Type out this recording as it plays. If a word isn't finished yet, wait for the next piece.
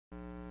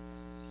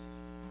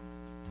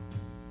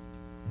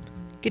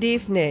Good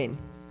evening,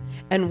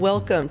 and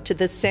welcome to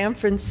the San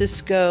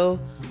Francisco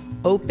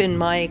Open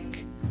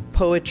Mic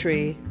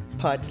Poetry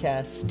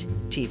Podcast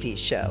TV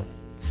show.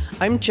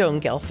 I'm Joan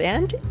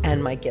Gelfand,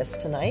 and my guest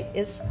tonight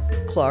is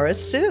Clara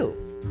Hsu.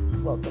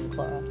 Welcome,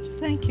 Clara.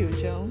 Thank you,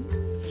 Joan.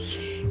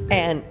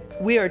 And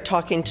we are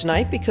talking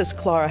tonight because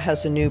Clara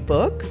has a new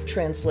book,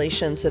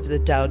 Translations of the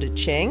Tao Te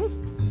Ching.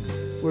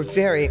 We're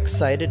very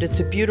excited.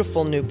 It's a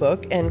beautiful new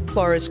book, and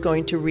Clara is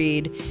going to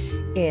read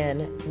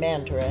in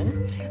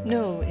Mandarin.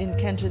 No, in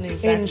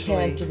Cantonese, in actually.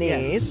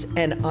 Cantonese, yes.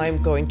 And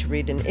I'm going to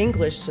read in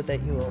English so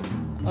that you will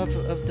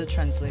Of the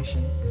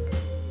translation.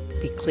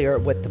 be clear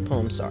what the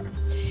poems are.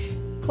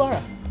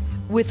 Clara,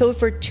 with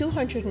over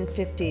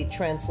 250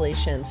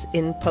 translations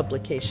in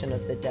publication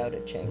of the Tao Te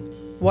Ching,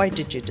 why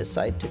did you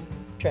decide to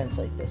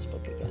translate this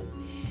book again?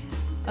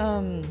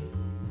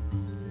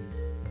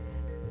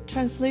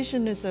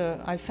 Translation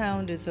I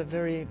found is a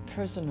very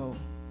personal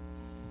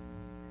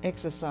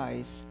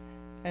exercise.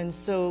 And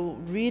so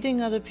reading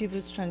other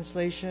people's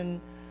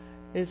translation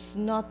is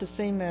not the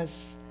same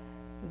as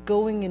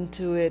going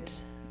into it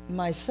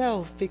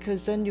myself,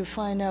 because then you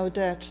find out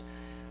that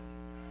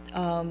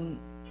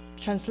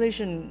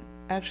translation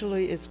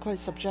actually is quite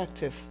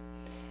subjective.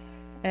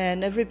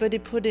 And everybody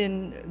put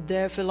in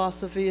their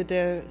philosophy,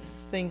 their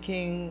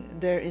thinking,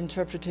 their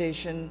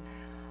interpretation.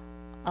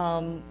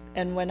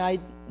 And when I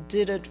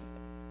did it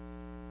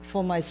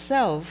for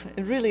myself,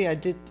 I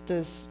did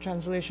this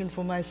translation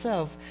for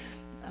myself,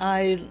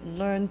 I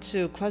learned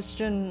to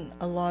question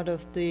a lot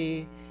of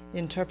the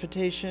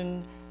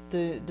interpretation,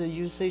 the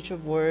usage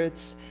of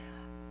words,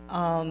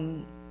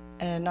 and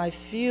I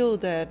feel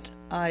that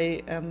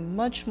I am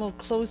much more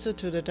closer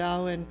to the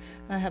Tao, and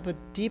I have a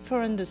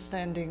deeper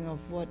understanding of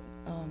what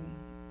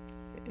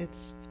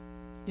it's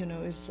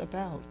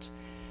about.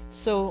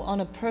 So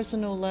on a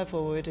personal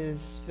level, it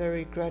is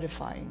very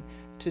gratifying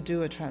to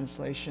do a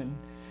translation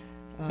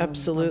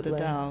Absolutely. of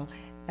the Tao.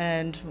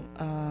 And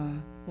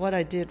what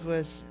I did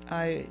was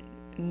I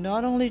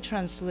not only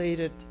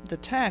translated the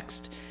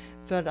text,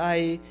 but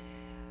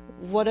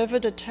whatever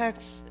the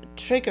text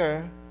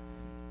trigger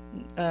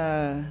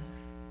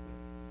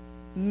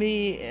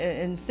me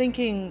in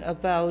thinking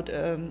about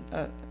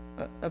a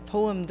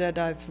poem that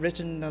I've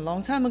written a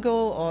long time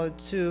ago, or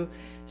to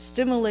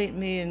stimulate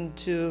me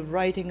into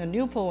writing a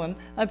new poem,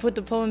 I put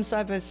the poem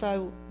side by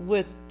side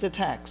with the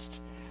text.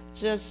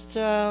 Just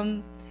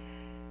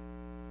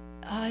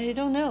I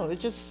don't know.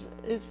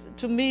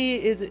 To me,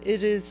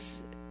 it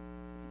is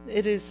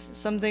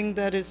something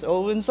that is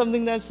old and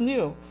something that's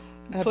new.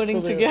 Absolutely.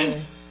 Putting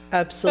together.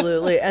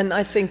 Absolutely. And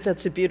I think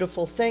that's a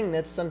beautiful thing,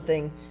 that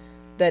something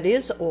that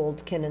is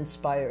old can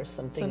inspire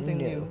something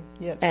new.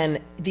 Yes. And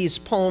these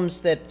poems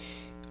that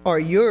are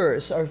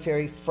yours are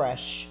very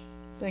fresh.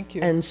 Thank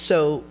you. And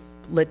so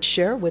let's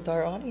share with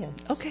our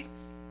audience. Okay.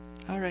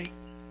 All right.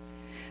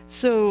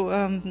 So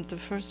the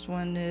first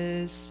one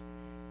is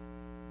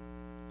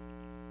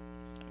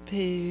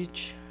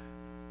page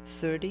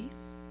 30.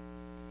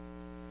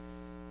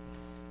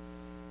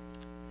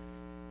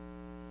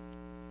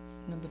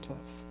 Number 12.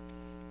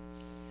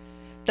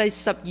 第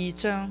12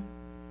章，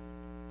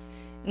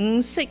五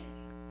色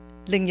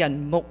令人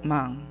目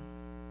盲，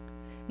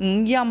五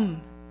音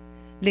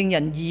令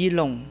人耳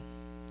聾，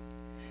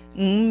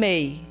五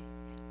味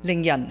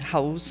令人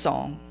口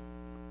爽，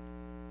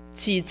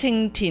詞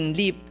清甜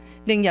冽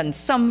令人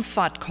心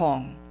發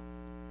狂，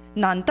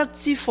難得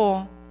之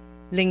貨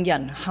令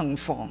人行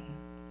妨，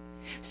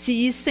是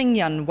以聖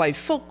人為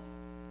腹，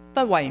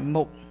不為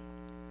目，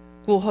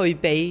故去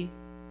彼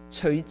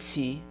取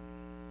此。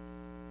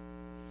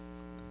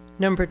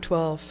Number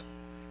 12.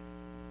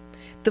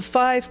 The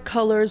 5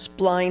 colors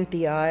blind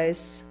the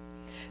eyes.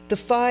 The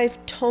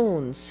 5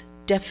 tones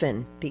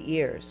deafen the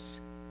ears.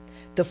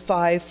 The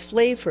 5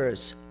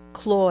 flavors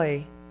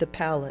cloy the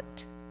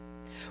palate.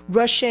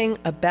 Rushing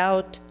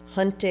about,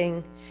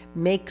 hunting,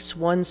 makes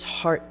one's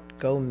heart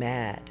go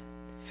mad.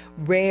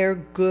 Rare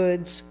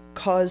goods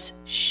cause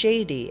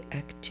shady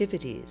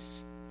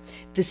activities.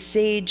 The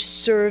sage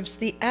serves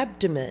the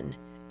abdomen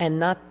and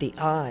not the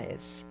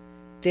eyes.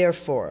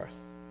 Therefore,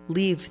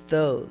 leave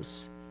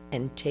those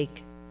and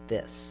take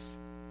this.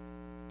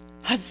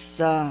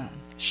 Huzzah!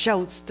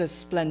 Shouts the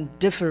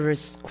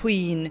splendiferous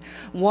queen,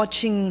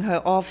 watching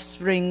her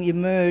offspring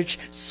emerge,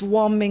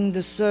 swarming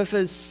the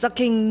surface,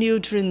 sucking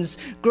nutrients,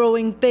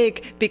 growing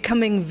big,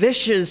 becoming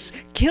vicious,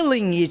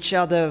 killing each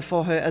other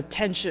for her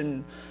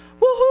attention.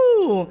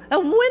 Woohoo! A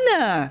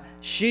winner!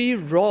 She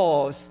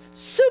roars,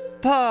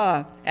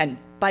 super, and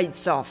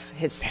bites off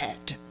his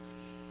head.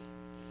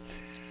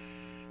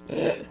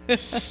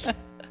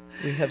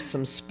 We have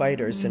some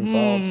spiders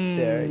involved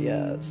there,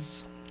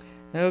 yes.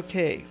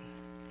 Okay.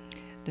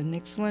 The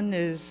next one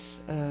is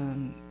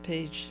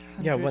page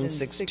 162. Yeah,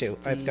 162.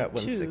 I've got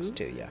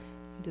 162, yeah.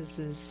 This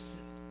is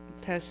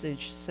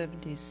passage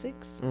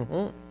 76.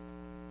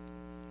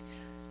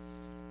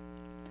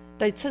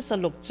 第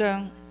76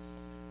章，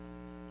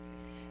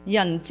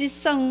人之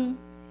生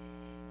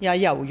也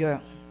柔弱，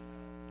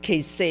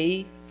其死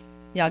也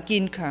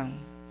堅強。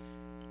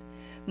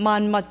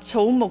萬物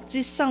草木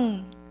之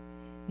生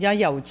也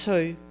有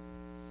趣，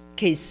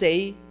其死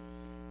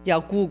也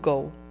孤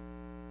傲。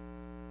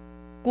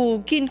故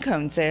堅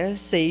強者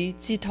死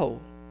之徒，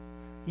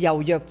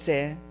柔弱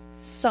者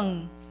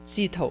生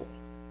之徒。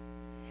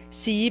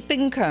是以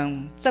兵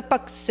強則不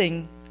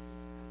勝，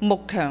木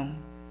強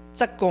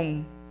則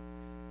共。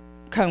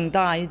強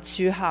大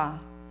處下，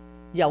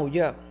柔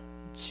弱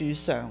處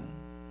上。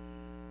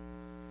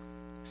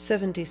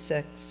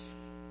76.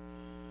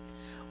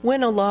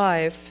 When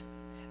alive,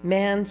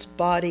 man's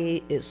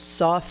body is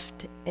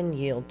soft and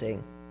yielding.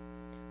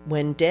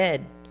 When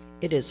dead,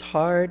 it is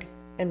hard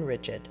and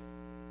rigid.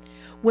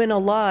 When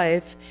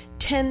alive,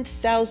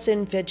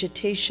 10,000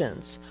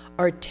 vegetations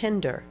are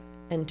tender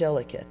and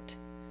delicate.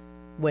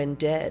 When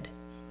dead,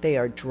 they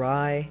are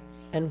dry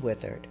and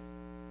withered.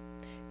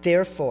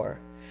 Therefore,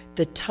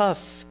 the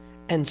tough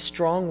and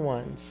strong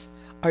ones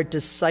are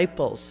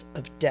disciples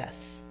of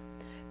death.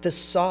 The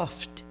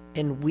soft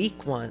and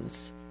weak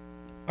ones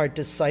are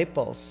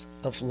disciples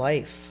of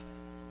life.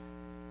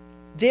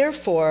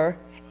 Therefore,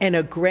 an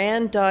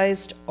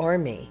aggrandized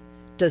army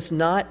does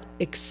not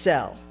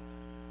excel.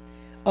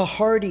 A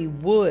hardy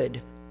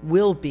wood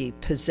will be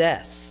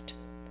possessed.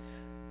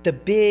 The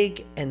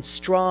big and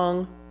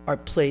strong are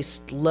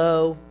placed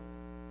low.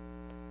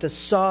 The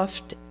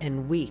soft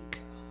and weak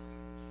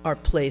are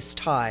placed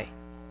high.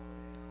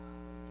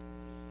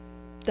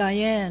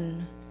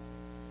 Diane,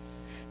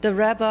 the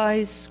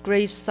rabbi's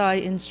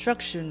graveside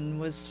instruction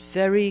was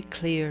very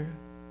clear.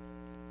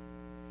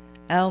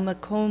 Al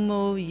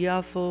makomo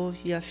yavo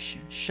yav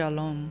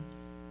shalom.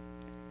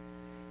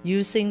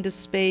 Using the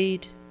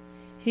spade,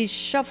 he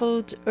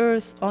shoveled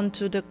earth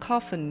onto the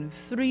coffin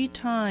 3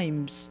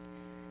 times,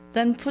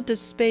 then put the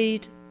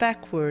spade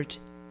backward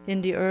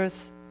in the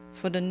earth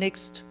for the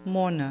next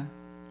mourner.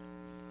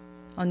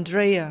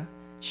 Andrea,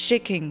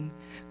 shaking,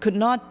 could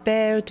not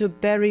bear to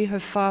bury her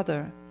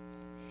father.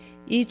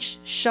 Each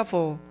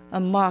shovel a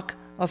mark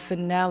of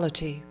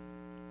finality.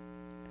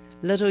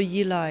 Little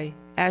Eli,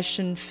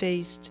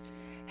 ashen-faced,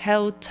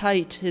 held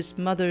tight his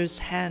mother's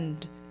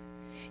hand.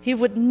 He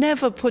would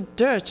never put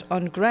dirt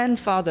on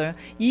grandfather,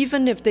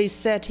 even if they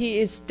said he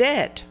is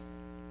dead.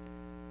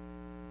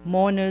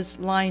 Mourners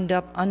lined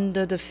up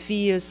under the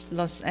fierce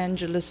Los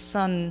Angeles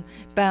sun,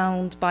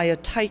 bound by a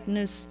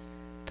tightness,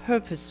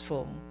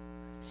 purposeful,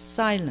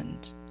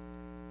 silent,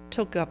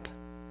 took up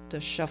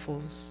the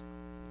shovels.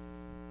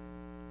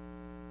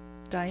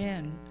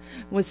 Diane,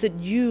 was it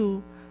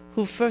you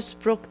who first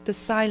broke the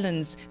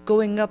silence,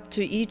 going up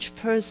to each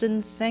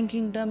person,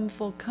 thanking them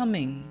for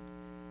coming?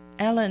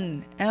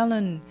 Alan,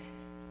 Alan,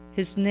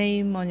 his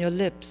name on your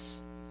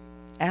lips.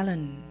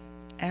 Alan,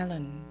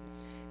 Alan,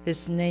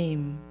 his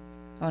name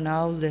on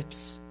our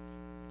lips.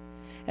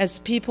 As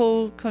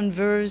people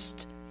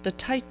conversed, the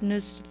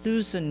tightness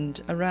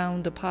loosened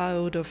around the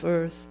pile of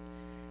earth,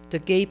 the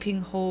gaping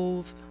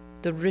hole,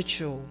 the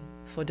ritual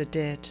for the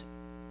dead.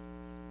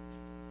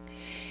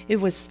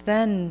 It was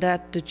then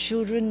that the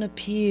children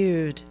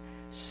appeared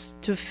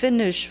to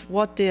finish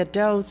what the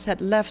adults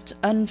had left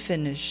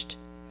unfinished.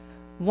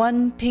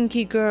 One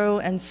pinky girl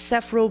and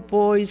several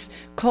boys,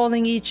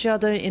 calling each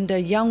other in their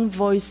young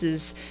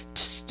voices,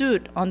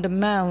 stood on the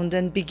mound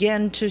and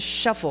began to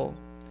shuffle.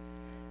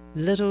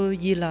 Little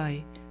Eli,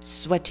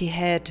 sweaty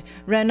head,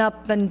 ran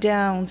up and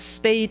down,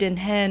 spade in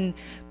hand,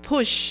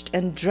 pushed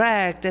and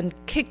dragged and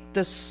kicked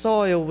the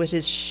soil with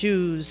his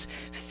shoes,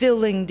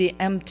 filling the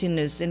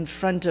emptiness in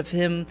front of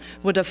him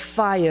with a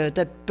fire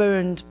that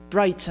burned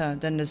brighter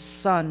than the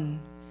sun.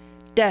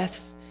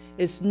 Death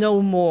is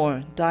no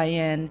more,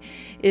 Diane.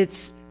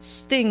 Its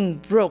sting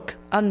broke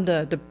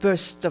under the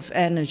burst of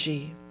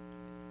energy.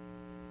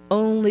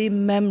 Only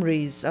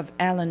memories of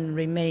Alan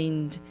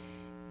remained,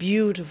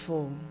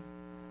 beautiful,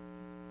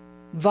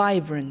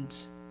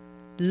 vibrant,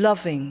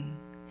 loving,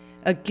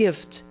 a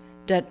gift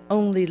that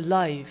only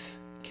life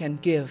can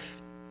give.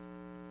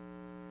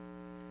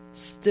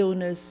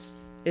 Stillness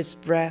is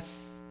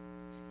breath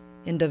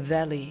in the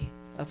valley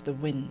of the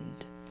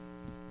wind.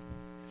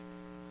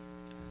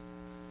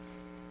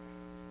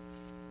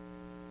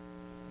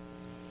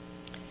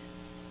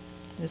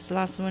 This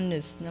last one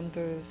is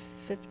number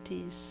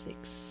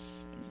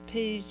 56,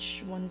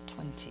 page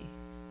 120.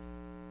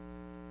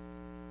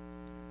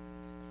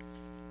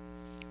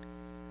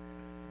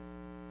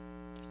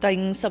第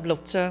56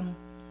章，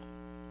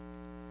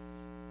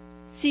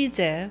知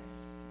者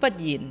不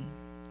言，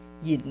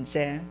言者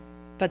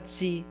不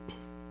知。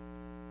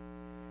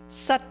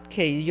失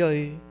其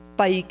銳，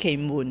閉其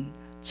門，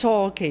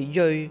錯其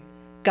銳，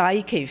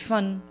解其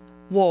分，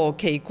和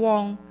其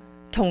光，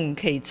同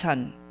其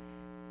塵，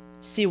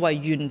是為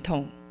圓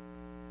同。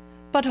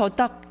不可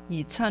得而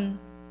親，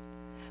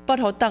不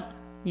可得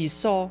而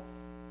疏，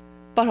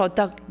不可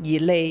得而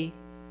利，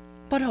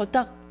不可得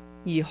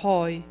而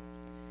害，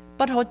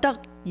不可得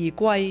而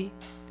貴，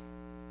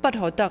不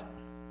可得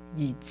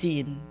而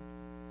賤，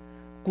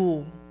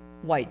故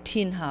為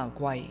天下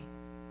貴。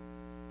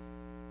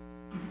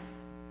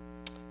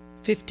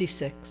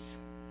56.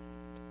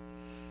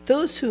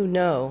 Those who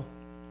know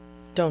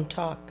don't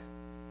talk.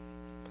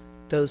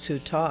 Those who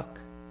talk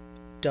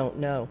don't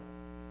know.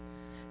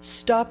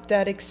 Stop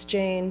that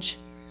exchange,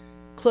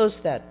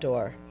 close that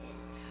door,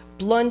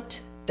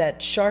 blunt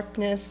that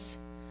sharpness,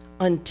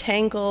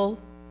 untangle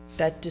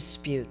that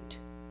dispute,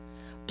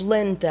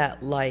 blend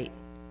that light,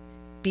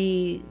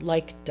 be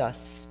like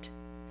dust.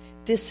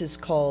 This is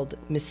called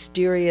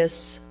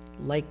mysterious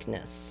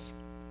likeness.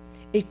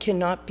 It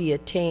cannot be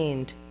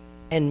attained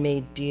and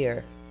made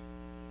dear,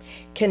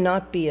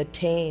 cannot be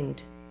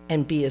attained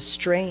and be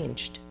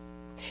estranged,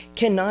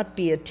 cannot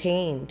be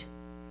attained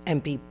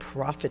and be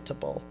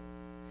profitable,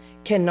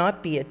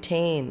 cannot be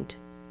attained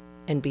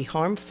and be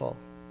harmful,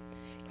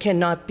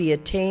 cannot be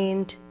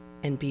attained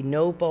and be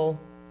noble,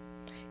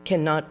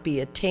 cannot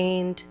be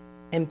attained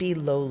and be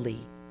lowly.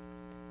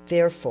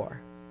 Therefore,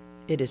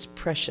 it is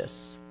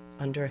precious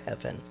under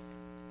heaven.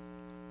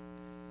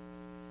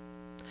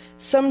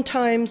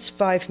 Sometimes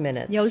 5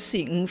 minutes. 有時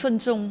5分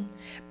鐘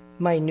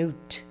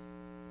Minute.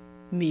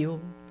 秒，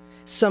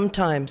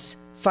 Sometimes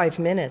 5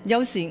 minutes.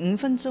 有時5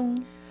分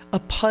鐘 A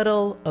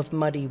puddle of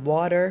muddy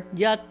water.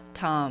 一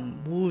潭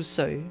污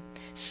水，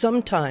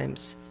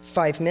 Sometimes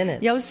 5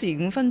 minutes. 有時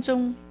5分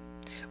鐘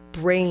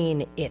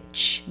Brain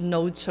itch.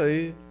 腦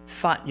髓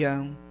發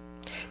癢。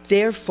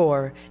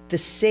 Therefore, the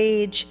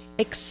sage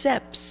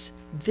accepts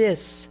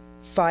this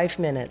 5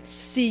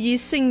 minutes, 是以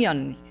聖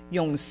人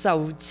容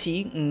受此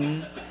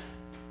5，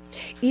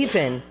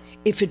 even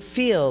if it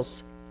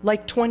feels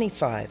like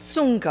 25.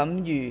 終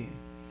感如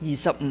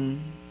25，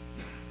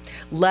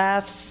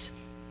 Laughs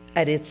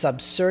at its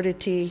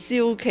absurdity,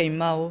 笑其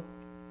謬，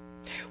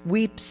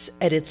 weeps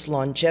at its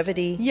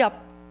longevity. 泣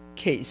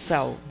其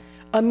壽。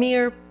 A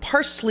mere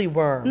parsley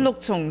worm. 綠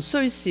蟲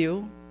雖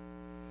小，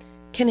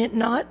 Can it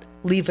not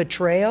leave a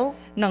trail?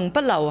 能不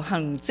留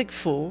痕跡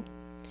苦，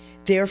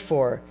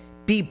 Therefore,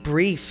 be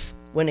brief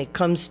when it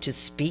comes to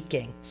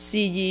speaking. 是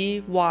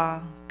以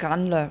話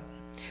簡略，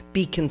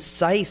 Be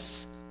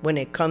concise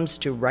when it comes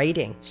to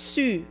writing.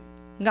 書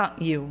扼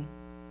要。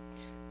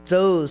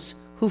 Those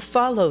who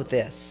follow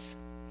this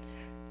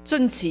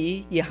遵此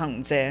而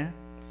行者，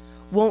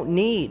 won't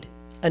need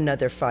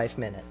another 5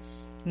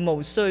 minutes.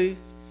 無需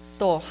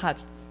多刻。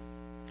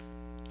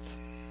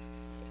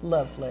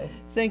 Lovely.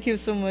 Thank you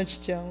so much,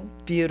 Joan.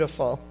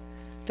 Beautiful.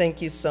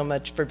 Thank you so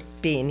much for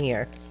being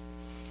here.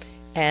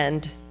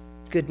 And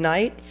good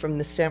night from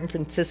the San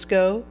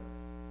Francisco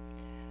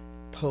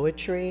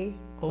Poetry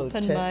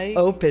Open Hotel- mic.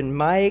 Open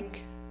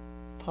mic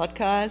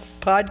Podcast,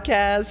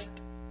 podcast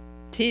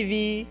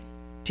TV.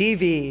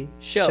 TV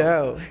Show.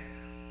 show.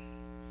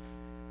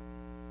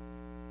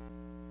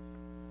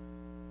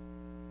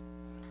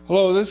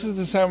 Hello, this is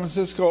the San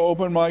Francisco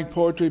Open Mic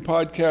Poetry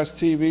Podcast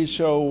TV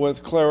show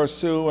with Clara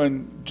Hsu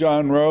and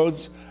John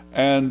Rhodes.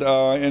 And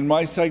in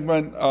my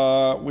segment,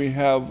 we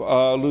have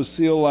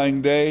Lucille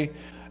Langday.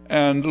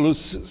 And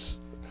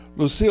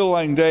Lucille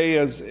Langday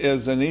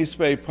is an East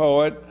Bay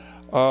poet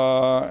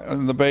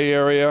in the Bay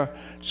Area.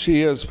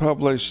 She has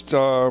published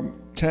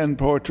 10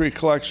 poetry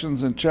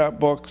collections and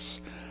chapbooks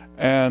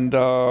and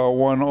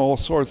won all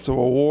sorts of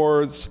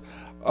awards.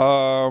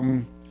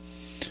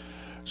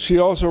 She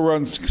also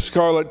runs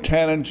Scarlett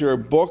Tanager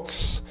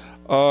Books.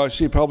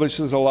 She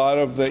publishes a lot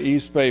of the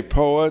East Bay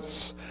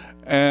poets.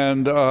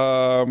 And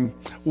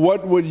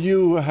what would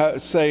you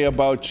say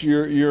about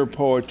your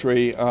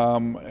poetry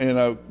in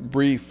a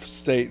brief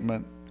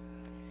statement,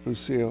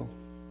 Lucille?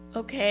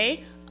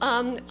 Okay.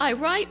 I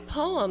write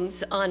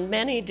poems on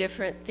many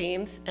different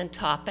themes and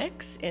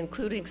topics,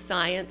 including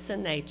science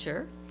and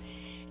nature.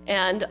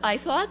 And I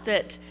thought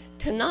that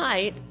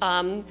tonight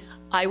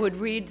I would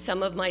read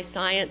some of my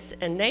science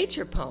and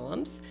nature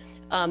poems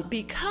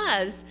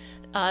because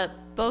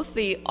both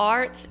the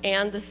arts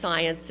and the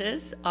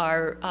sciences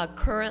are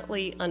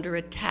currently under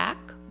attack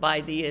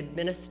by the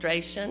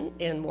administration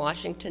in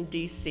Washington,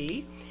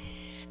 D.C.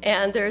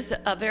 And there's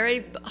a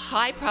very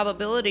high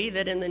probability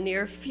that in the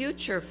near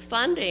future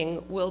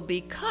funding will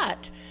be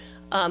cut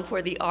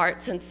for the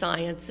arts and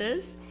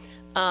sciences.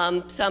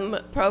 Some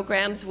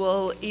programs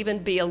will even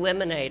be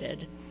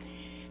eliminated.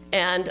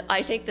 And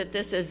I think that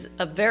this is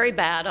a very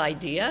bad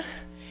idea.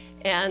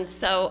 And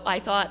so I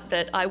thought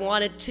that I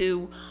wanted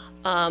to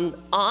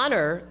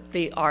honor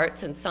the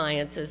arts and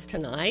sciences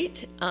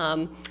tonight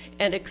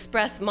and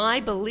express my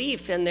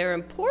belief in their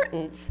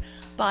importance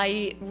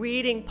by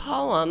reading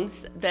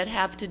poems that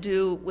have to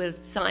do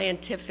with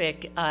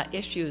scientific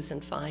issues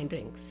and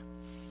findings.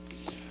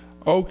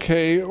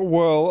 Okay,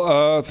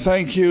 well,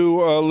 thank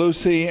you,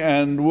 Lucy,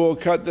 and we'll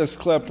cut this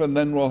clip and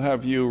then we'll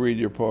have you read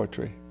your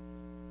poetry.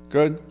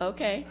 Good?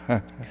 Okay,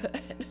 good.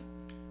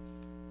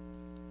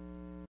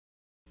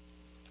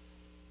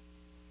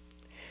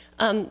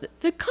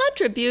 The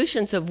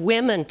contributions of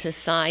women to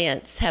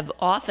science have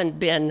often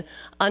been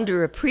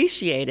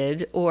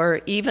underappreciated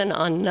or even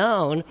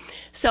unknown.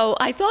 So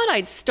I thought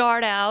I'd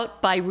start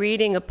out by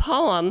reading a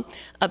poem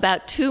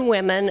about two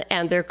women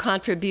and their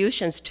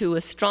contributions to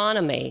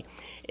astronomy.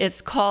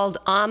 It's called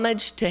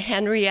Homage to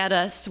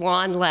Henrietta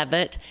Swan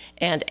Leavitt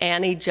and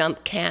Annie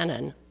Jump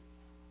Cannon.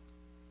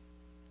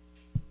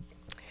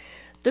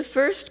 The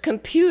first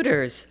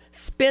computers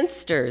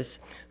spinsters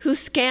who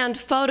scanned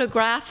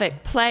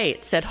photographic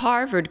plates at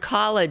Harvard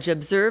College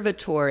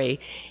Observatory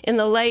in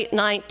the late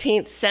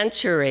 19th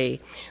century,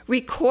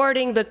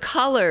 recording the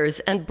colors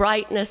and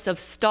brightness of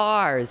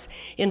stars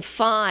in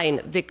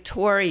fine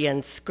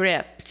Victorian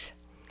script.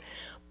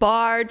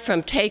 Barred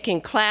from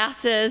taking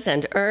classes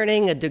and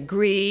earning a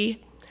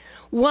degree,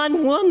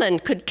 one woman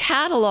could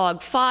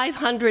catalog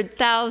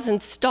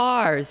 500,000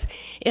 stars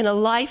in a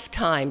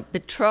lifetime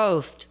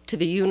betrothed to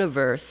the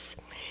universe.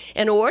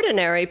 An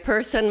ordinary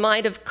person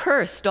might have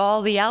cursed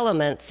all the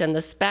elements in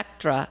the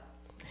spectra.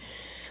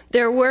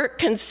 Their work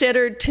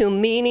considered too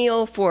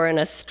menial for an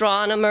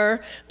astronomer,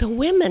 the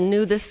women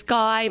knew the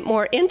sky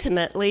more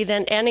intimately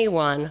than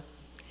anyone.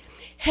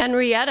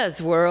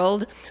 Henrietta's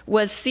world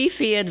was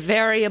Cepheid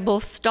variable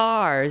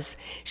stars.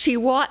 She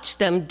watched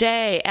them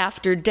day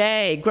after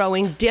day,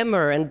 growing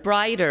dimmer and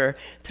brighter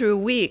through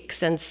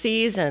weeks and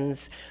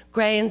seasons,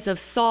 grains of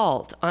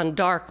salt on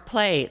dark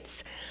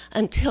plates,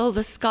 until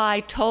the sky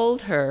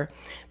told her,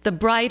 the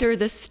brighter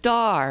the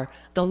star,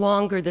 the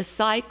longer the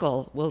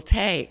cycle will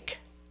take.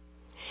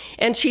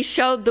 And she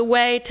showed the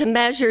way to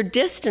measure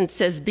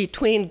distances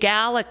between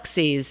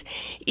galaxies,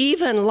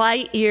 even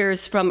light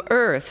years from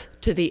Earth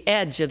to the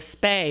edge of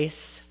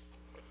space.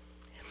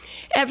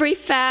 Every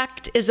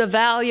fact is a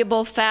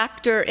valuable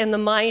factor in the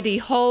mighty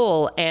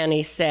whole,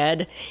 Annie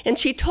said, and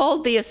she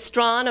told the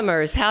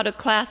astronomers how to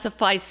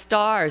classify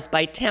stars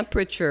by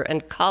temperature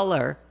and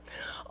color.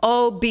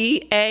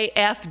 O-B-A-F-G-K-M.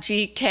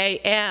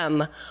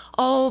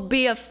 Oh,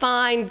 be a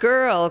fine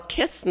girl,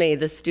 kiss me,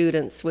 the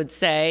students would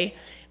say,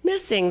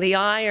 missing the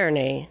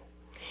irony.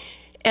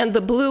 And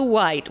the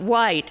blue-white,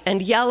 white, and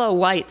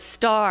yellow-white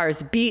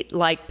stars beat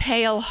like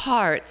pale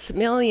hearts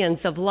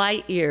millions of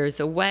light years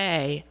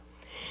away.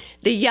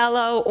 The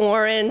yellow,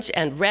 orange,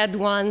 and red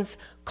ones,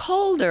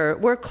 colder,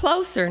 were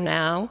closer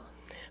now,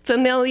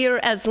 familiar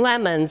as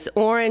lemons,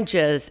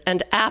 oranges,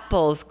 and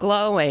apples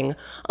glowing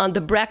on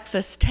the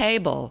breakfast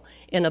table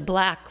in a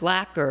black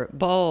lacquer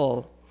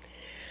bowl.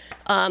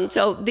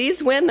 So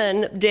these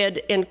women did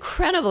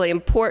incredibly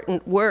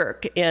important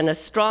work in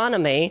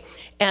astronomy,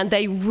 and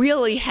they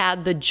really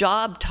had the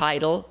job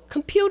title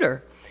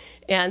computer.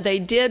 And they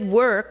did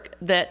work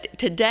that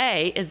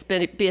today is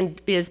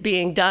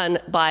being done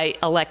by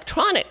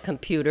electronic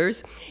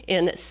computers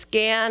in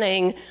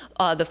scanning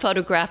the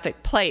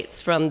photographic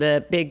plates from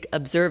the big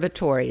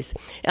observatories.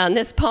 And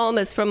this poem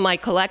is from my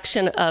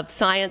collection of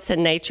science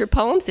and nature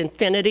poems,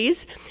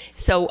 Infinities.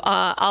 So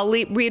I'll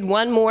read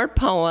one more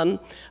poem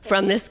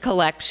from this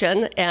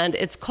collection, and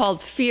it's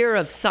called Fear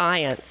of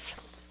Science.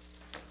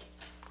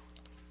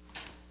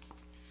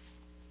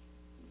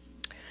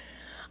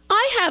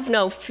 I have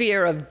no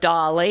fear of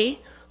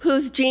Dolly,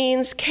 whose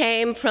genes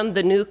came from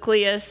the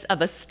nucleus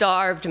of a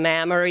starved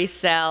mammary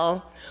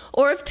cell,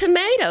 or of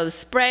tomatoes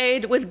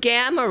sprayed with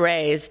gamma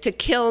rays to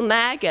kill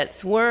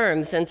maggots,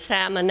 worms, and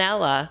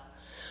salmonella,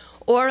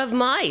 or of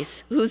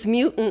mice whose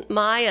mutant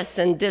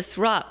myosin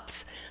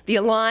disrupts the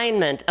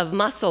alignment of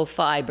muscle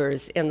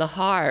fibers in the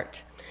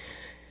heart.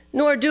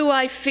 Nor do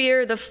I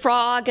fear the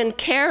frog and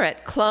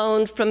carrot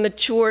cloned from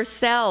mature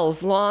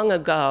cells long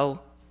ago,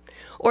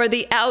 or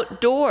the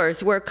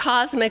outdoors where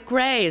cosmic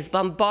rays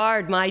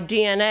bombard my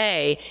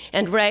DNA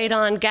and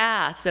radon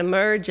gas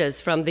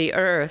emerges from the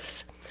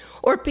earth,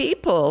 or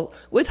people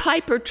with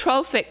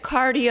hypertrophic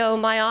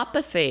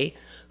cardiomyopathy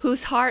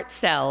whose heart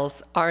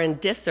cells are in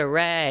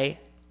disarray.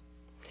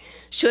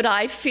 Should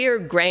I fear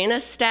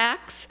grainus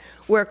stacks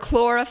where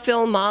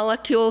chlorophyll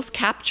molecules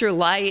capture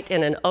light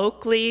in an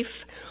oak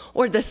leaf,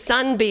 or the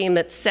sunbeam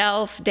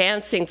itself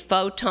dancing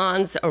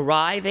photons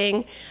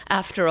arriving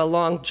after a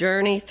long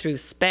journey through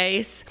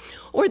space,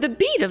 or the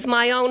beat of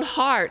my own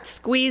heart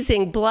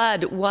squeezing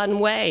blood one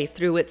way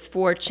through its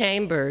 4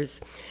 chambers?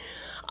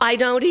 I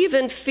don't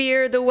even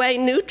fear the way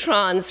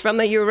neutrons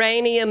from a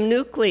uranium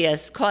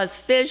nucleus cause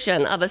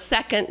fission of a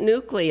second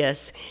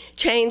nucleus,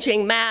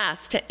 changing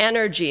mass to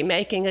energy,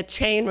 making a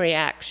chain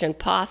reaction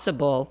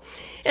possible.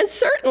 And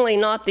certainly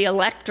not the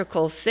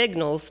electrical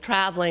signals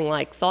traveling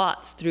like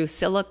thoughts through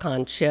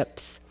silicon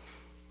chips.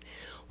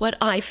 What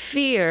I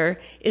fear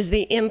is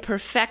the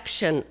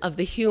imperfection of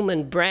the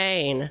human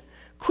brain,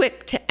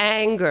 quick to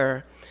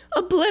anger,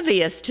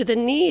 oblivious to the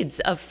needs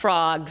of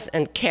frogs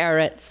and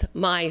carrots,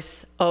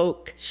 mice,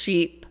 oak,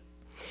 sheep,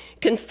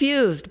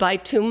 confused by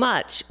too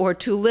much or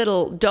too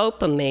little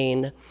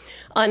dopamine,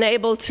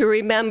 unable to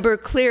remember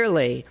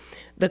clearly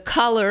the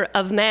color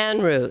of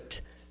manroot,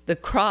 the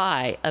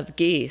cry of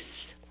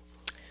geese.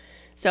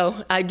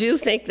 So I do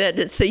think that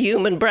it's the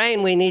human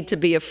brain we need to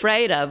be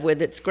afraid of,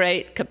 with its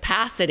great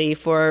capacity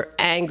for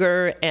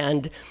anger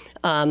and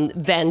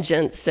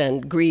vengeance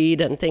and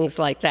greed and things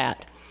like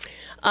that.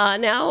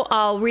 Now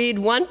I'll read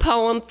one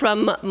poem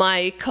from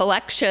my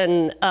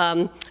collection,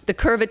 The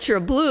Curvature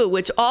of Blue,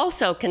 which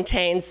also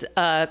contains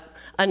a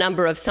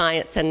number of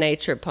science and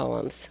nature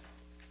poems.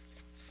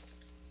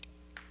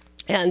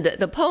 And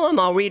the poem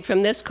I'll read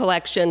from this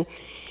collection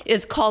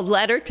is called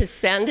Letter to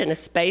Send in a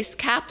Space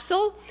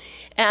Capsule.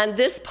 And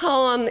this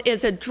poem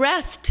is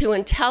addressed to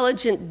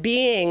intelligent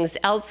beings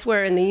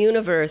elsewhere in the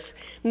universe,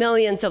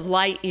 millions of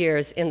light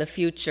years in the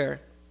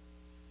future.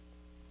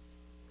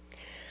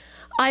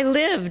 I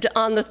lived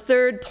on the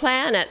third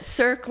planet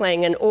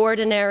circling an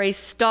ordinary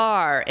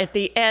star at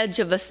the edge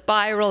of a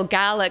spiral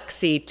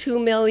galaxy 2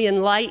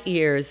 million light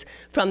years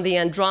from the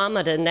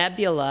Andromeda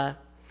Nebula.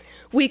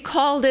 We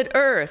called it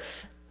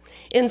Earth.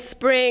 In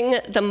spring,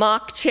 the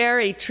mock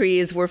cherry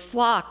trees were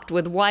flocked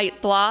with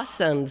white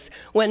blossoms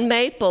when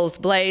maples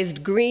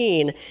blazed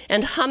green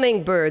and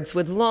hummingbirds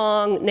with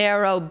long,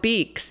 narrow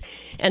beaks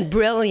and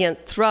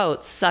brilliant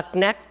throats sucked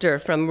nectar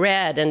from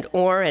red and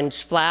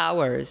orange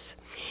flowers.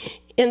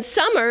 In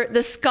summer,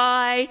 the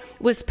sky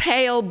was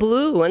pale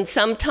blue and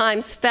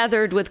sometimes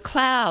feathered with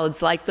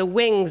clouds like the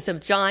wings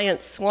of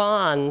giant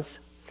swans.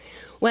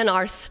 When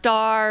our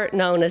star,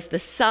 known as the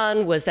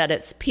sun, was at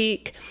its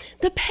peak,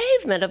 the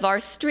pavement of our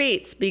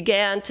streets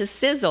began to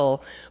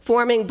sizzle,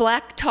 forming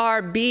black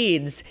tar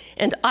beads,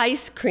 and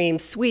ice cream,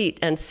 sweet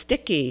and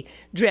sticky,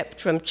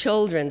 dripped from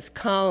children's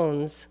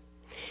cones.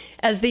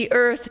 As the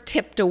earth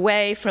tipped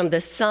away from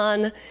the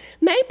sun,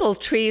 maple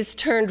trees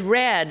turned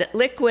red,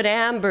 liquid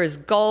ambers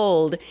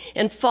gold,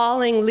 and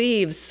falling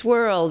leaves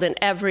swirled in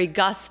every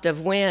gust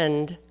of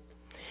wind.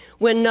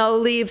 When no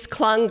leaves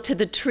clung to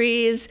the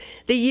trees,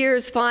 the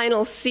year's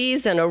final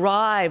season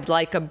arrived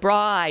like a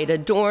bride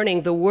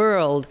adorning the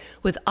world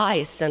with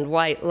ice and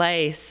white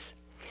lace.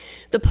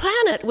 The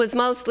planet was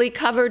mostly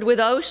covered with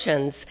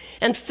oceans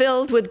and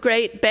filled with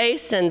great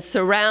basins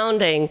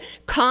surrounding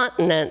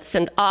continents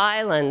and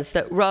islands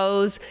that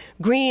rose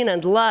green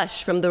and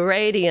lush from the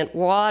radiant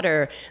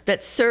water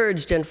that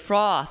surged and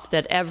frothed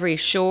at every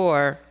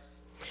shore.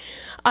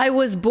 I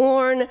was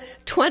born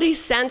 20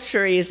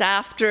 centuries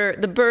after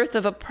the birth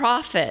of a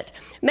prophet.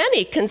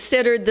 Many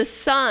considered the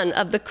son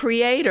of the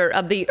creator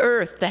of the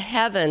earth, the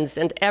heavens,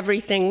 and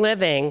everything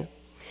living.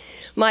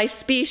 My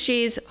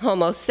species,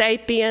 Homo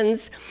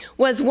sapiens,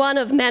 was one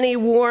of many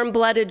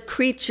warm-blooded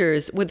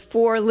creatures with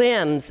 4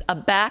 limbs, a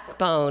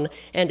backbone,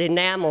 and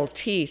enamel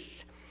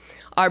teeth.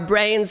 Our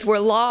brains were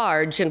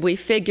large, and we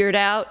figured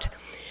out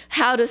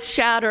how to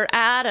shatter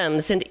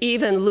atoms and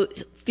even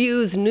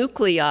fuse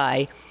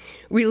nuclei,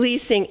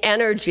 releasing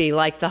energy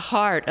like the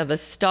heart of a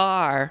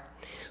star.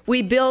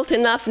 We built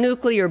enough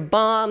nuclear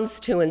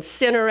bombs to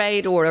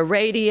incinerate or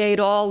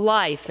irradiate all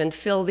life and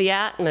fill the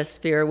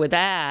atmosphere with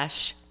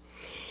ash.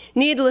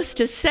 Needless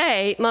to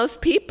say,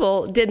 most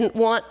people didn't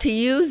want to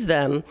use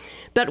them,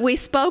 but we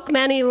spoke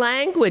many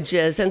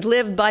languages and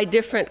lived by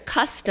different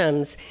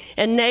customs,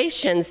 and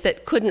nations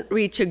that couldn't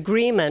reach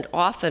agreement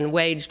often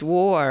waged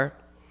war.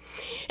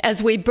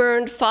 As we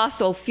burned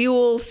fossil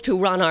fuels to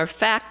run our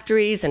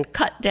factories and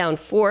cut down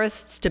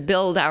forests to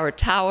build our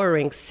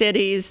towering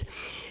cities,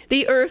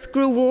 the earth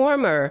grew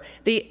warmer,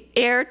 the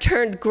air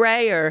turned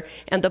grayer,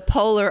 and the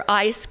polar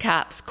ice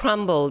caps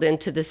crumbled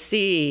into the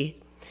sea.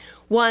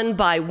 One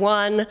by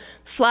one,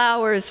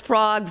 flowers,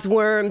 frogs,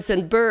 worms,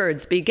 and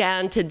birds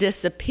began to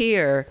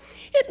disappear.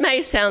 It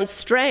may sound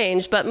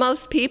strange, but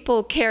most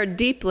people care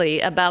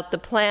deeply about the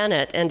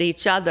planet and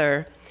each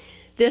other.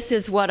 This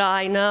is what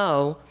I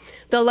know.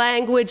 The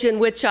language in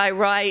which I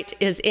write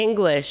is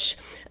English,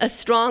 a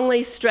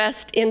strongly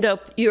stressed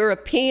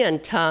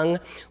Indo-European tongue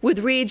with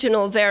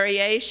regional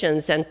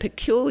variations and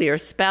peculiar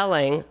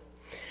spelling.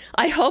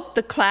 I hope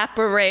the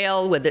clapper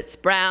rail with its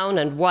brown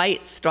and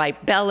white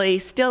striped belly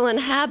still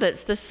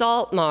inhabits the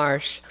salt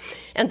marsh,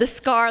 and the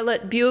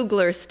scarlet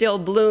bugler still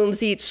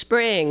blooms each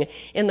spring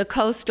in the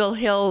coastal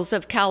hills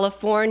of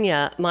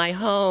California, my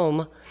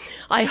home.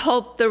 I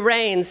hope the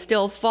rain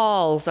still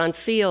falls on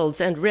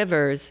fields and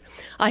rivers.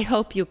 I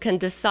hope you can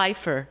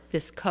decipher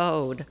this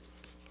code.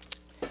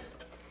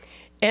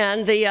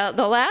 And the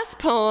last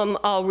poem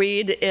I'll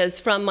read is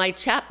from my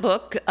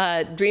chapbook,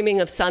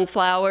 Dreaming of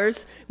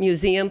Sunflowers,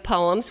 Museum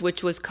Poems,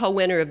 which was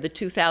co-winner of the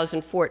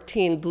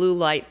 2014 Blue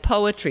Light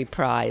Poetry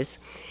Prize.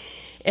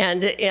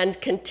 And as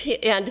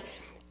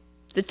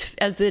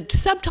the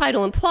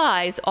subtitle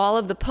implies, all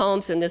of the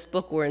poems in this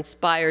book were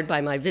inspired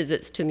by my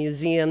visits to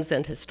museums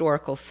and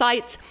historical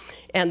sites.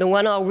 And the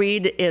one I'll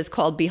read is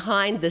called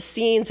Behind the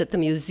Scenes at the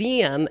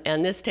Museum,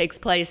 and this takes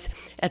place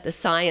at the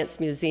Science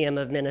Museum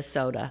of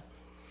Minnesota.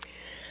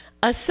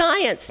 A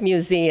science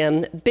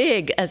museum,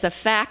 big as a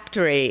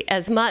factory,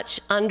 as much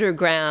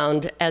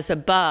underground as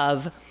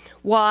above,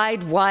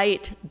 wide,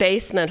 white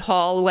basement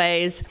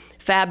hallways,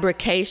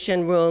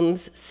 fabrication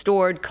rooms,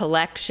 stored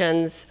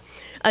collections.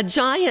 A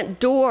giant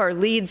door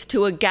leads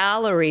to a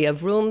gallery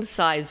of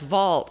room-sized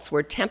vaults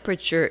where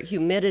temperature,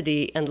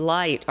 humidity, and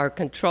light are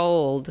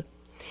controlled.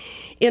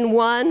 In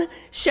one,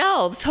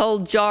 shelves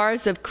hold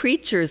jars of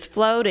creatures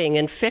floating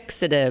and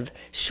fixative,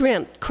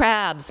 shrimp,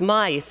 crabs,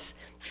 mice,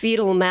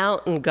 fetal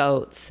mountain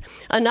goats.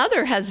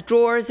 Another has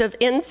drawers of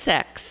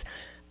insects,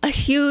 a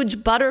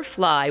huge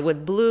butterfly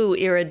with blue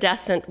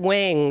iridescent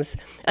wings,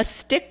 a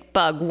stick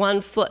bug 1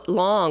 foot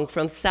long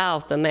from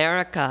South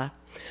America.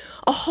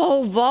 a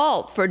whole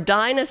vault for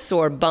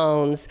dinosaur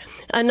bones,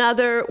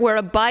 another where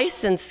a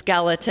bison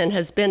skeleton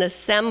has been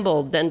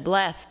assembled and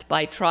blessed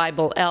by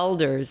tribal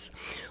elders.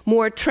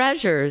 More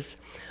treasures,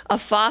 a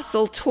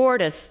fossil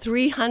tortoise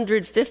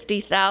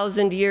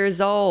 350,000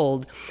 years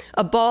old,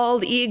 a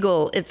bald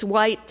eagle, its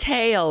white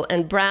tail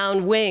and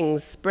brown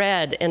wings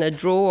spread in a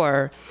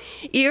drawer,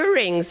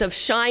 earrings of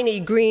shiny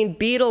green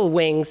beetle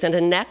wings and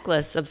a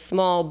necklace of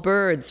small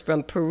birds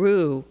from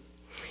Peru.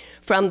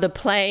 From the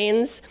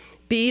plains,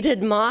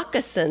 beaded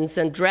moccasins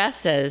and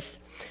dresses,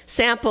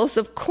 samples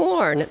of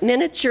corn,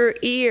 miniature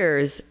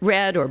ears,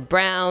 red or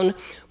brown,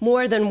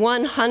 more than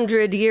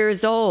 100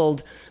 years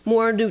old,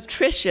 more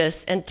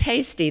nutritious and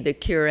tasty, the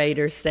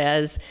curator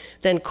says,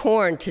 than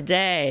corn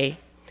today.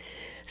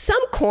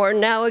 Some corn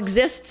now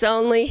exists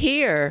only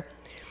here,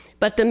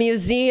 but the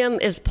museum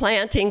is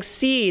planting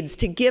seeds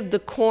to give the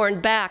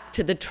corn back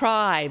to the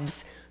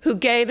tribes who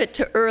gave it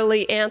to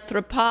early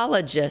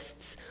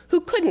anthropologists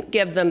who couldn't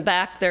give them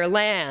back their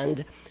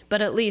land,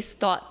 but at least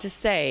thought to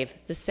save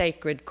the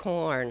sacred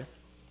corn.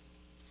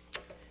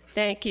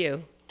 Thank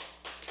you.